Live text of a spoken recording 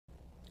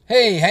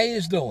Hey, how you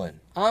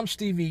doing? I'm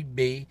Stevie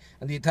B,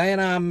 and the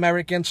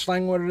Italian-American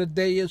slang word of the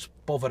day is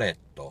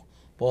poveretto.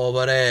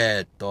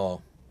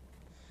 Poveretto.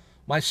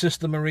 My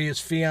sister Maria's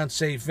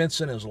fiancé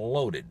Vincent is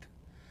loaded.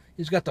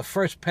 He's got the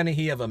first penny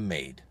he ever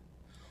made.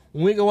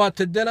 When we go out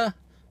to dinner,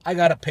 I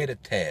gotta pay the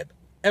tab.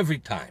 Every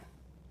time.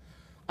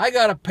 I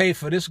gotta pay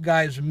for this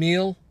guy's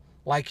meal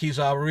like he's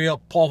a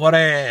real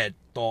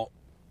poveretto.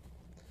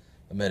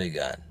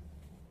 American.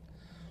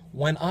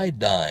 When I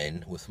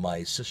dine with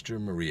my sister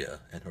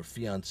Maria and her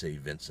fiancé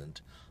Vincent,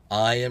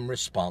 I am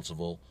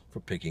responsible for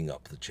picking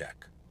up the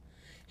check.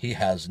 He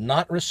has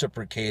not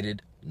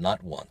reciprocated,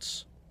 not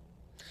once.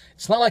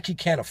 It's not like he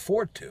can't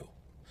afford to.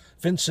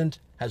 Vincent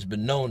has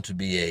been known to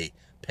be a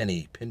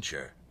penny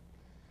pincher.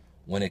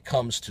 When it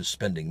comes to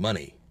spending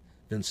money,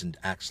 Vincent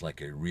acts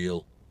like a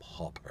real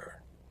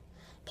pauper.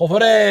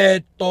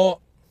 Poveretto!